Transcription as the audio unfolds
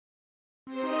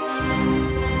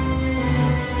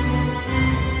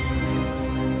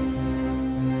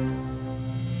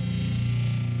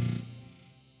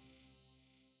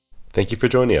Thank you for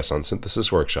joining us on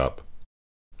Synthesis Workshop.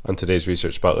 On today's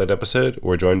Research Spotlight episode,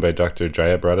 we're joined by Dr.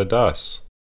 Jayabrata Das.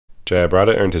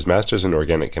 Jayabrata earned his master's in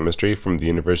organic chemistry from the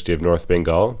University of North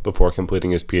Bengal before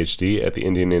completing his PhD at the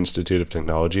Indian Institute of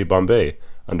Technology, Bombay,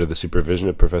 under the supervision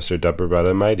of Professor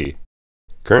Jayabrata Maidi.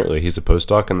 Currently, he's a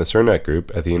postdoc in the CERNAC group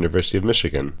at the University of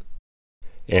Michigan.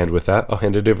 And with that, I'll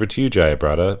hand it over to you,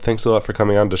 Jayabrata. Thanks a lot for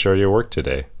coming on to share your work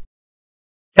today.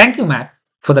 Thank you, Matt,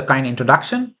 for the kind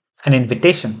introduction and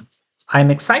invitation. I am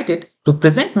excited to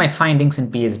present my findings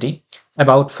in PhD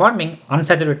about forming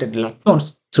unsaturated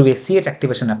lactones through a CH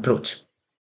activation approach.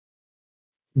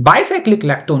 Bicyclic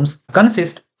lactones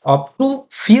consist of two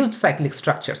fused cyclic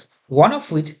structures, one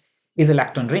of which is a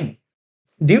lactone ring.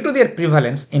 Due to their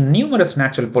prevalence in numerous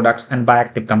natural products and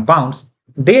bioactive compounds,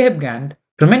 they have gained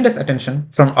tremendous attention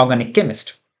from organic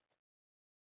chemists.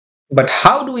 But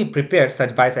how do we prepare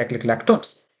such bicyclic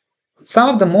lactones? Some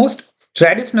of the most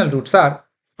traditional routes are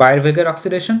Pyruvate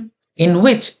oxidation, in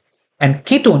which an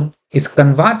ketone is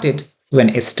converted to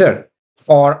an ester,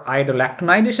 or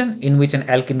iodolactonidation, in which an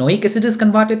alkanoic acid is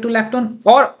converted to lactone,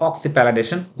 or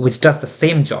oxypalladation, which does the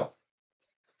same job.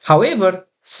 However,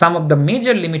 some of the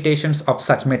major limitations of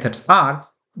such methods are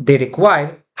they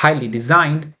require highly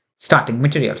designed starting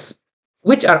materials,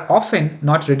 which are often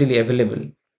not readily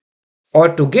available.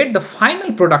 Or to get the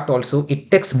final product also, it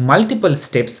takes multiple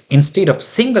steps instead of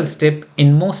single step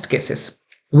in most cases,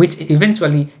 which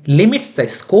eventually limits the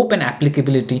scope and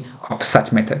applicability of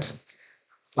such methods.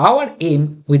 Our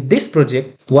aim with this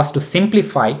project was to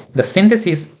simplify the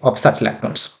synthesis of such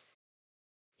lactones.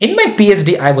 In my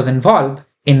PhD, I was involved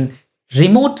in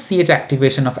remote CH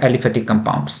activation of aliphatic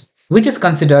compounds, which is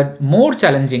considered more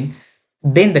challenging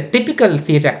than the typical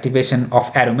CH activation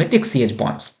of aromatic CH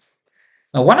bonds.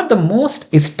 Now, one of the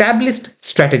most established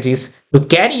strategies to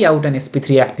carry out an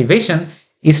sp3 activation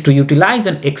is to utilize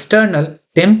an external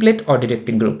template or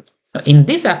directing group. Now, in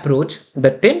this approach,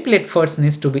 the template first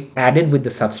needs to be added with the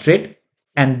substrate,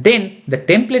 and then the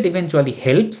template eventually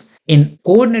helps in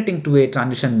coordinating to a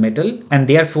transition metal and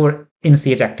therefore in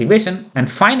CH activation and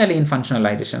finally in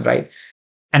functionalization, right?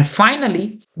 And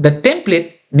finally, the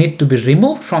template need to be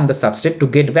removed from the substrate to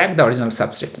get back the original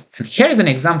substrate. And here is an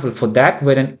example for that,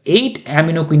 where an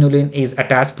 8-aminoquinoline is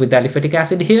attached with the aliphatic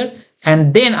acid here,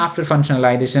 and then after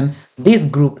functionalization, this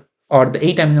group or the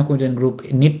 8-aminoquinoline group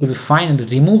need to be finally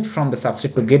removed from the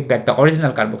substrate to get back the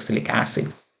original carboxylic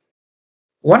acid.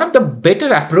 One of the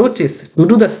better approaches to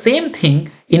do the same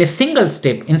thing in a single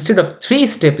step instead of 3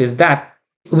 steps is that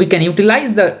we can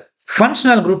utilize the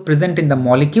functional group present in the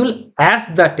molecule as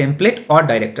the template or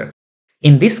director.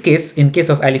 In this case, in case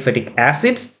of aliphatic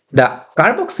acids, the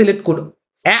carboxylate could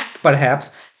act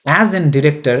perhaps as a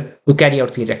director to carry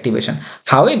out CH activation.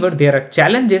 However, there are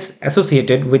challenges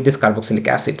associated with this carboxylic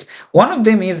acids. One of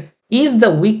them is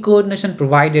the weak coordination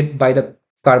provided by the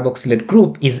carboxylate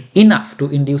group is enough to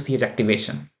induce CH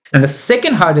activation? And the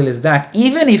second hurdle is that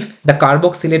even if the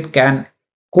carboxylate can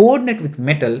coordinate with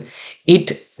metal,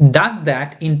 it does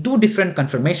that in 2 different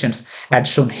conformations as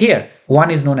shown here.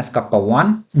 One is known as kappa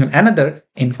 1 and another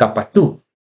in kappa 2.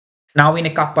 Now in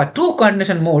a kappa 2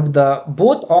 coordination mode,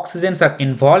 both oxygens are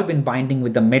involved in binding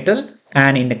with the metal,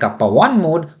 and in the kappa 1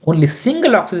 mode, only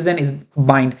single oxygen is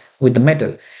bind with the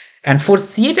metal. And for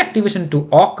CH activation to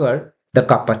occur, the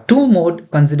kappa 2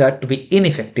 mode considered to be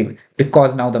ineffective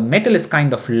because now the metal is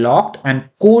kind of locked and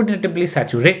coordinatively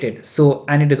saturated.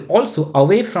 And it is also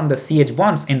away from the CH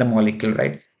bonds in the molecule,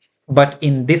 right? But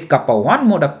in this kappa 1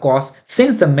 mode, of course,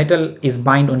 since the metal is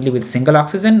bind only with single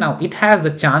oxygen, now it has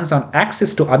the chance on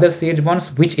access to other CH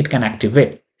bonds which it can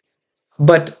activate.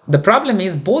 But the problem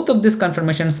is both of these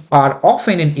conformations are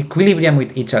often in equilibrium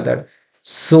with each other.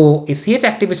 So a CH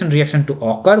activation reaction to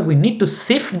occur, we need to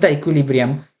shift the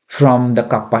equilibrium from the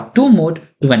kappa 2 mode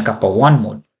to an kappa 1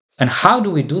 mode. And how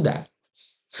do we do that?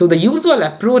 So the usual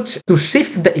approach to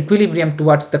shift the equilibrium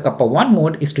towards the kappa 1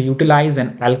 mode is to utilize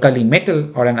an alkali metal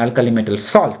or an alkali metal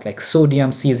salt like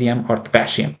sodium, cesium or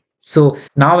potassium. So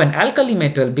now an alkali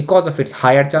metal, because of its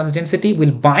higher charge density,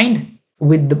 will bind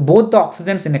with both the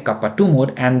oxygens in a kappa 2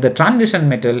 mode, and the transition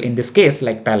metal in this case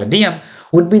like palladium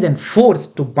would be then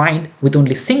forced to bind with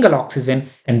only single oxygen,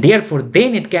 and therefore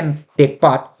then it can take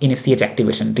part in a CH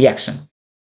activation reaction.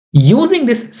 Using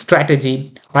this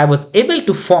strategy, I was able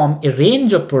to form a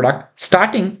range of products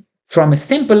starting from a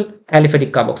simple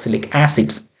aliphatic carboxylic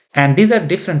acids, and these are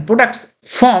different products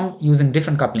formed using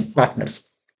different coupling partners.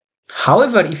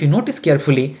 However, if you notice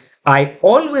carefully, I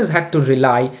always had to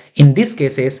rely in these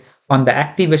cases on the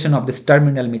activation of this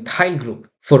terminal methyl group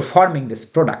for forming these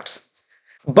products.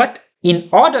 But in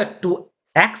order to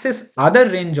access other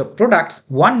range of products,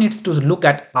 one needs to look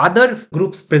at other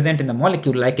groups present in the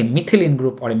molecule like a methylene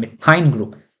group or a methine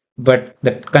group. But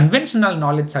the conventional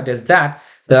knowledge suggests that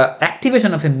the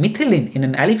activation of a methylene in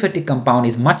an aliphatic compound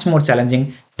is much more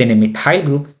challenging than a methyl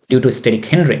group due to steric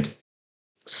hindrance.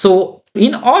 So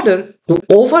in order to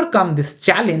overcome this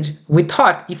challenge, we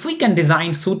thought if we can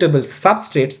design suitable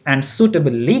substrates and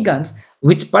suitable ligands,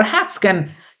 which perhaps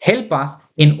can help us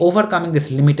in overcoming this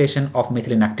limitation of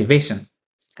methylene activation.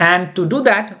 And to do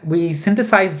that, we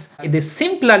synthesize this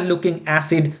simpler looking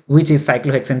acid, which is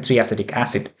cyclohexane 3-acetic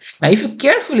acid. Now, if you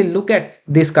carefully look at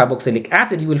this carboxylic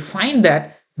acid, you will find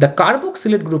that the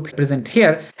carboxylate group present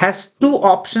here has two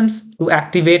options to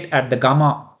activate at the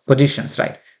gamma positions,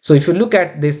 right? So if you look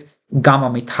at this gamma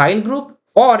methyl group,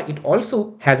 or it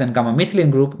also has a gamma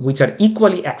methylene group, which are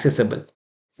equally accessible.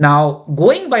 Now,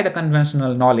 going by the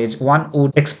conventional knowledge, one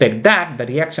would expect that the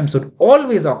reaction should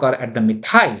always occur at the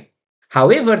methyl.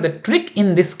 However, the trick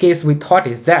in this case we thought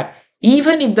is that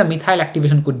even if the methyl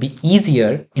activation could be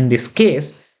easier in this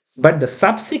case, but the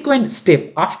subsequent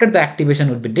step after the activation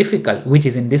would be difficult, which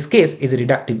is in this case is a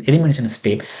reductive elimination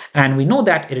step. And we know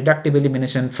that a reductive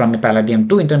elimination from a palladium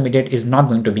 2 intermediate is not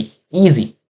going to be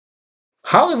easy.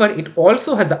 However, it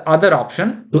also has the other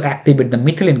option to activate the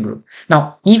methylene group.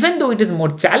 Now, even though it is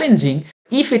more challenging,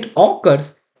 if it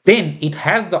occurs, then it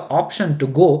has the option to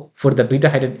go for the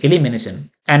beta-hydride elimination.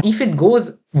 And if it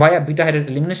goes via beta-hydride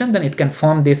elimination, then it can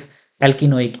form this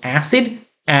alkenoic acid.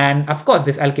 And of course,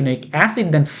 this alkenoic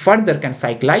acid then further can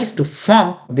cyclize to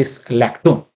form this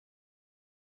lactone.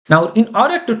 Now, in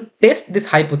order to test this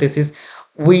hypothesis,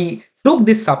 we took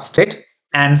this substrate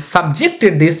and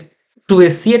subjected this to a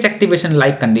CH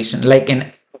activation-like condition, like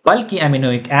an bulky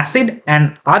aminoic acid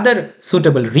and other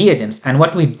suitable reagents. And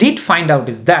what we did find out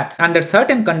is that under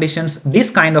certain conditions,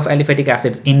 this kind of aliphatic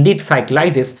acids indeed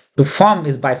cyclizes to form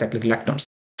these bicyclic lactones.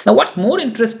 Now, what's more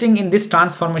interesting in this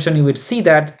transformation, you would see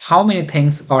that how many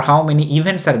things or how many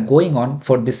events are going on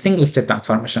for this single step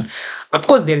transformation. Of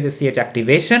course, there is a CH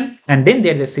activation and then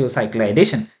there is a CO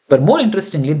cyclization. But more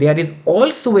interestingly, there is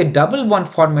also a double bond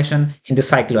formation in the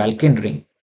cycloalkane ring.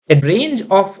 A range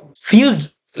of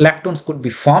fused lactones could be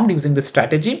formed using this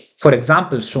strategy. For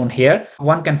example, shown here,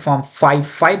 one can form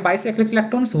 5,5 bicyclic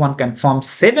lactones, one can form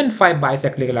 7,5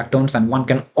 bicyclic lactones, and one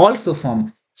can also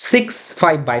form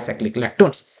 6,5 bicyclic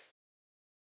lactones.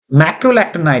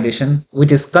 Macrolactonidation,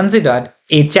 which is considered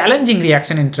a challenging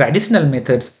reaction in traditional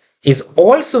methods, is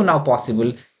also now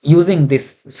possible using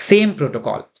this same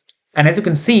protocol. And as you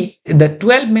can see, the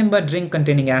 12-member drink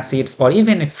containing acids or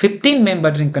even a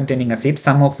 15-member drink containing acids,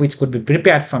 some of which could be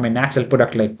prepared from a natural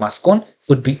product like muscone,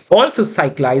 would be also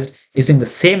cyclized using the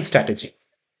same strategy.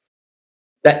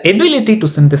 The ability to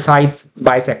synthesize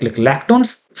bicyclic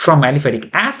lactones from aliphatic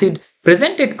acid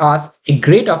presented us a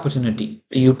great opportunity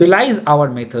to utilize our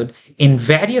method in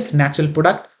various natural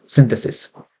product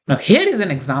synthesis. Now here is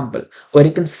an example where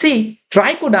you can see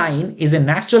tricodiene is a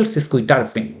natural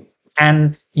sesquiterpene.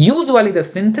 And usually the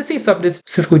synthesis of this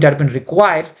sesquiterpene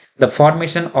requires the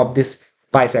formation of this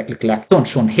bicyclic lactone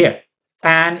shown here.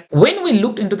 And when we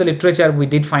looked into the literature, we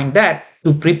did find that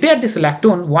to prepare this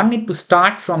lactone, one need to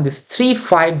start from this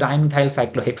 3,5-dimethyl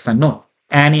cyclohexanone.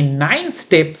 And in 9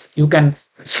 steps, you can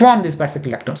form these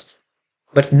bicyclic lactones.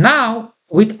 But now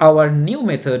with our new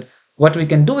method, what we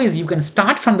can do is you can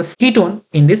start from the ketone,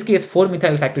 in this case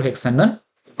 4-methyl cyclohexanone,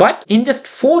 but in just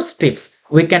 4 steps,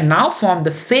 we can now form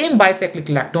the same bicyclic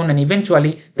lactone, and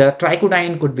eventually the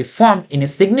tricodiene could be formed in a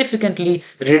significantly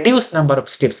reduced number of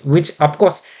steps, which of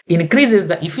course increases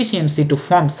the efficiency to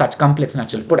form such complex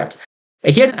natural products.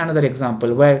 Here's another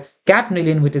example where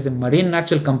capnylene, which is a marine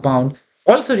natural compound,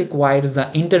 also requires the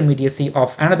intermediacy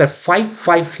of another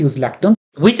 5,5 fused lactones,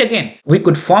 which again we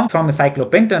could form from a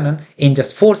cyclopentanone in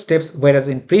just 4 steps, whereas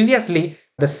in previously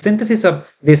the synthesis of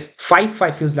this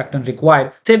 5,5 fused lactone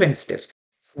required 7 steps.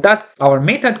 Thus, our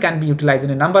method can be utilized in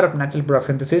a number of natural product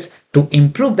synthesis to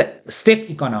improve the step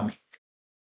economy.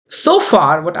 So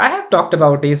far, what I have talked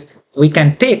about is we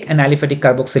can take an aliphatic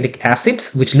carboxylic acid,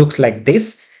 which looks like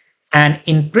this, and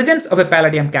in presence of a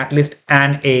palladium catalyst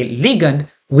and a ligand,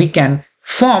 we can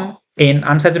form an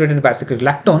unsaturated bicyclic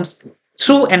lactones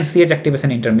through an CH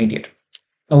activation intermediate.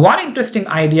 Now, one interesting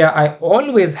idea I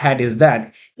always had is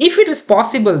that if it is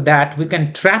possible that we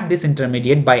can trap this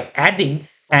intermediate by adding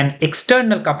an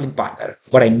external coupling partner.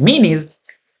 What I mean is,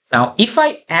 now if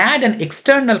I add an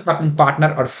external coupling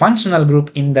partner or functional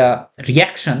group in the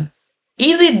reaction,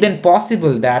 is it then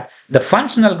possible that the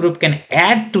functional group can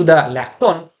add to the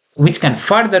lactone, which can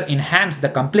further enhance the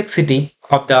complexity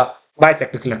of the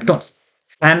bicyclic lactones?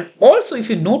 And also, if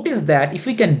you notice that if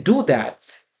we can do that,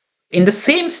 In the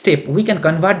same step, we can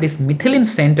convert this methylene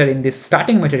center in this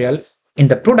starting material in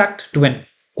the product to an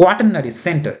quaternary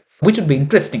center, which would be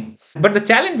interesting. But the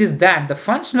challenge is that the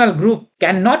functional group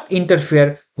cannot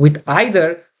interfere with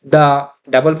either the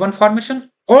double bond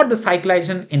formation or the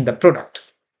cyclization in the product.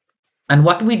 And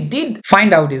what we did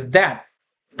find out is that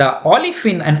the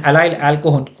olefin and allyl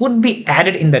alcohol could be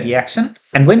added in the reaction.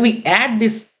 And when we add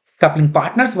these coupling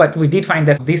partners, what we did find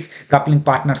that these coupling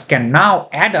partners can now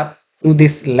add up to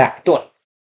this lactone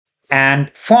and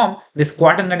form this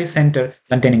quaternary center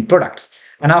containing products.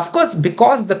 And of course,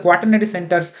 because the quaternary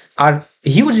centers are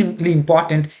hugely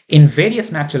important in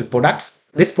various natural products,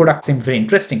 this product seemed very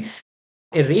interesting.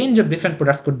 A range of different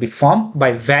products could be formed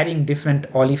by varying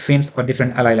different olefins or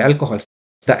different allyl alcohols.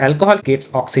 The alcohol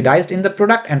gets oxidized in the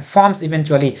product and forms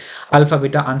eventually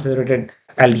alpha-beta unsaturated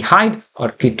aldehyde or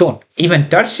ketone. Even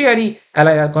tertiary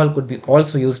allyl alcohol could be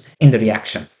also used in the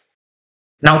reaction.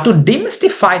 Now, to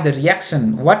demystify the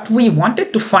reaction, what we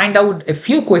wanted to find out a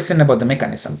few questions about the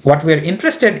mechanism. What we are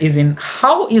interested is in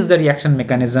how is the reaction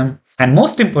mechanism, and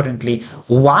most importantly,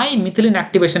 why methylene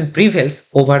activation prevails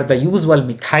over the usual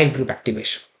methyl group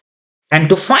activation. And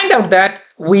to find out that,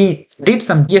 we did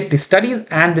some DFT studies,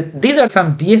 and these are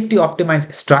some DFT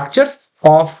optimized structures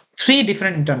of 3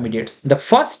 different intermediates. The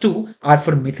first 2 are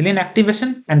for methylene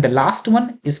activation, and the last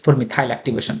one is for methyl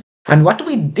activation. And what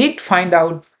we did find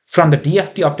out from the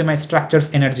DFT optimized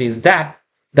structures energy is that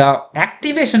the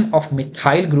activation of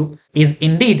methyl group is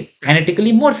indeed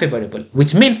analytically more favorable,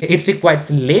 which means it requires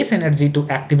less energy to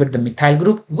activate the methyl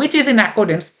group, which is in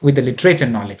accordance with the literature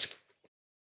knowledge.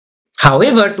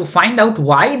 However, to find out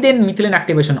why then methylene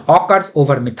activation occurs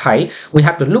over methyl, we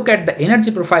have to look at the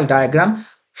energy profile diagram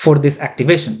for this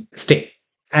activation state.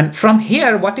 And from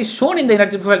here, what is shown in the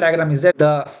energy profile diagram is that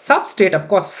the substrate, of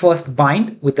course, first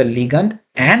bind with the ligand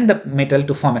and the metal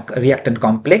to form a reactant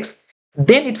complex.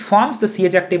 Then it forms the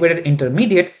CH activated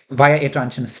intermediate via a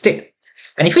transition state.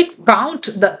 And if we count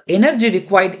the energy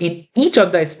required in each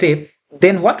of the steps,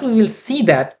 then what we will see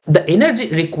that the energy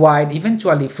required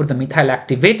eventually for the methyl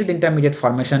activated intermediate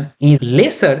formation is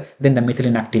lesser than the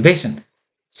methylene activation.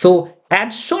 So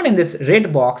as shown in this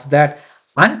red box, that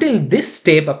until this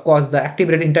step, of course, the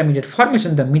activated intermediate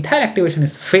formation, the methyl activation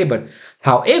is favored.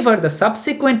 However, the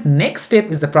subsequent next step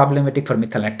is the problematic for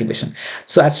methyl activation.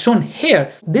 So as shown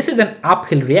here, this is an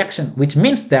uphill reaction, which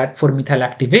means that for methyl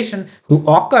activation to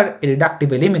occur a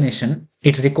reductive elimination,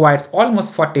 it requires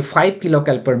almost 45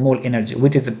 kcal per mole energy,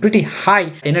 which is a pretty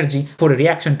high energy for a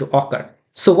reaction to occur.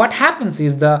 So what happens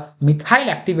is the methyl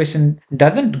activation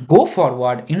doesn't go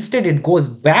forward, instead it goes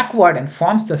backward and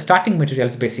forms the starting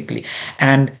materials basically.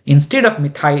 And instead of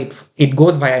methyl, it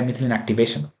goes via methylene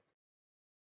activation.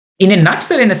 In a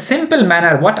nutshell, in a simple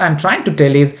manner, what I'm trying to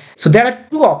tell is, so there are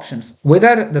 2 options,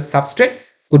 whether the substrate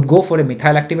could go for a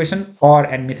methyl activation or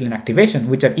a methylene activation,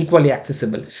 which are equally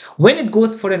accessible. When it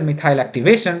goes for a methyl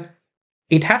activation,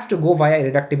 it has to go via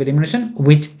reductive elimination,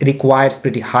 which requires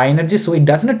pretty high energy. So it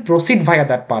does not proceed via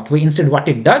that pathway. Instead, what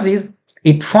it does is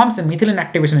it forms a methylene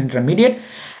activation intermediate.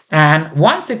 And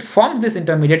once it forms this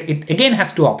intermediate, it again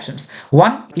has 2 options.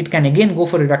 One, it can again go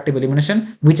for reductive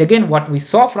elimination, which again, what we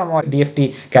saw from our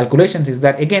DFT calculations is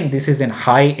that again, this is a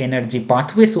high energy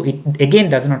pathway. So it again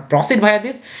does not proceed via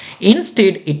this.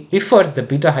 Instead, it prefers the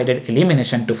beta hydride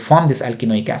elimination to form this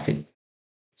alkenoic acid.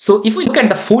 So if we look at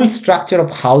the full structure of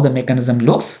how the mechanism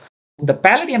looks, the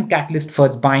palladium catalyst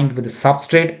first binds with the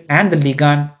substrate and the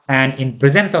ligand, and in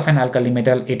presence of an alkali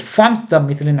metal, it forms the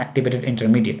methylene activated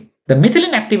intermediate. The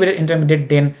methylene activated intermediate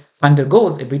then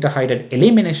undergoes a beta hydride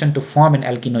elimination to form an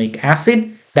alkenoic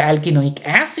acid. The alkenoic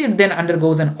acid then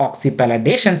undergoes an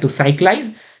oxypalladation to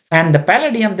cyclize, and the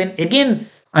palladium then again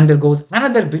undergoes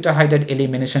another beta hydride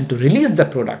elimination to release the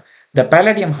product. The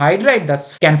palladium hydride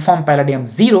thus can form palladium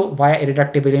 0 via a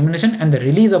reductive elimination and the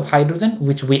release of hydrogen,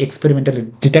 which we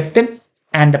experimentally detected.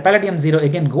 And the palladium 0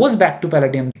 again goes back to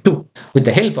palladium 2 with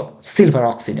the help of silver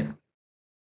oxide.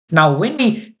 Now, when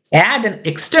we add an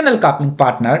external coupling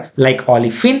partner like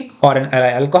olefin or an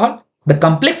allyl alcohol, the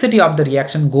complexity of the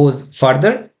reaction goes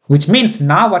further, which means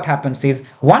now what happens is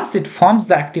once it forms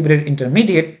the activated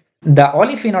intermediate, the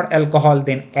olefin or alcohol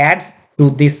then adds to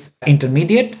this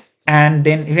intermediate. And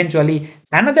then eventually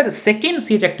another second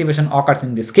CH activation occurs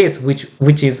in this case,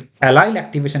 which is allyl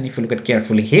activation if you look at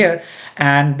carefully here.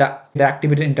 And the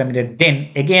activated intermediate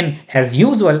then again, as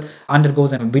usual,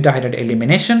 undergoes a beta hydride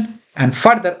elimination and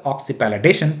further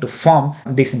oxypalladation to form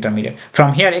this intermediate.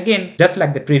 From here again, just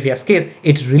like the previous case,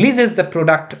 it releases the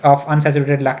product of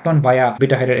unsaturated lactone via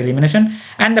beta hydride elimination,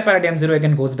 and the palladium 0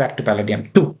 again goes back to palladium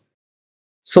 2.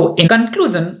 So in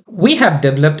conclusion, we have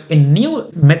developed a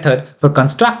new method for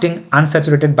constructing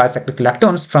unsaturated bicyclic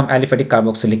lactones from aliphatic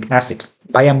carboxylic acids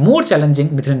by a more challenging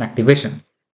methylene activation.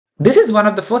 This is one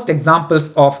of the first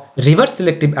examples of reverse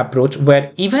selective approach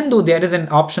where even though there is an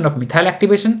option of methyl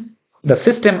activation, the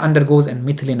system undergoes a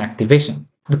methylene activation.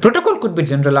 The protocol could be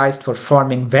generalized for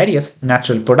forming various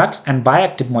natural products and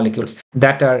bioactive molecules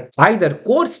that are either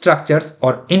core structures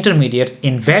or intermediates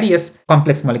in various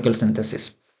complex molecule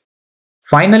synthesis.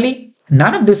 Finally,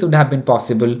 none of this would have been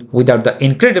possible without the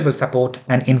incredible support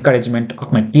and encouragement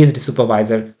of my PhD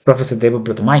supervisor, Professor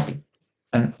Jayabrata.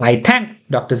 And I thank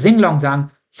Dr. Jinglong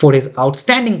Zhang for his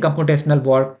outstanding computational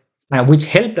work, which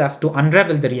helped us to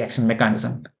unravel the reaction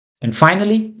mechanism. And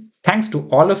finally, thanks to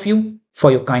all of you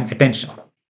for your kind attention.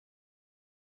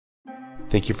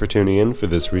 Thank you for tuning in for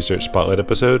this Research Spotlight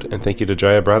episode, and thank you to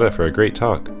Jayabrata for a great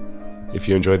talk. If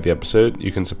you enjoyed the episode,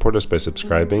 you can support us by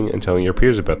subscribing and telling your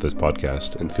peers about this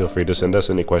podcast, and feel free to send us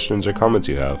any questions or comments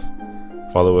you have.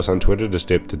 Follow us on Twitter to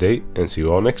stay up to date, and see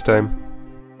you all next time.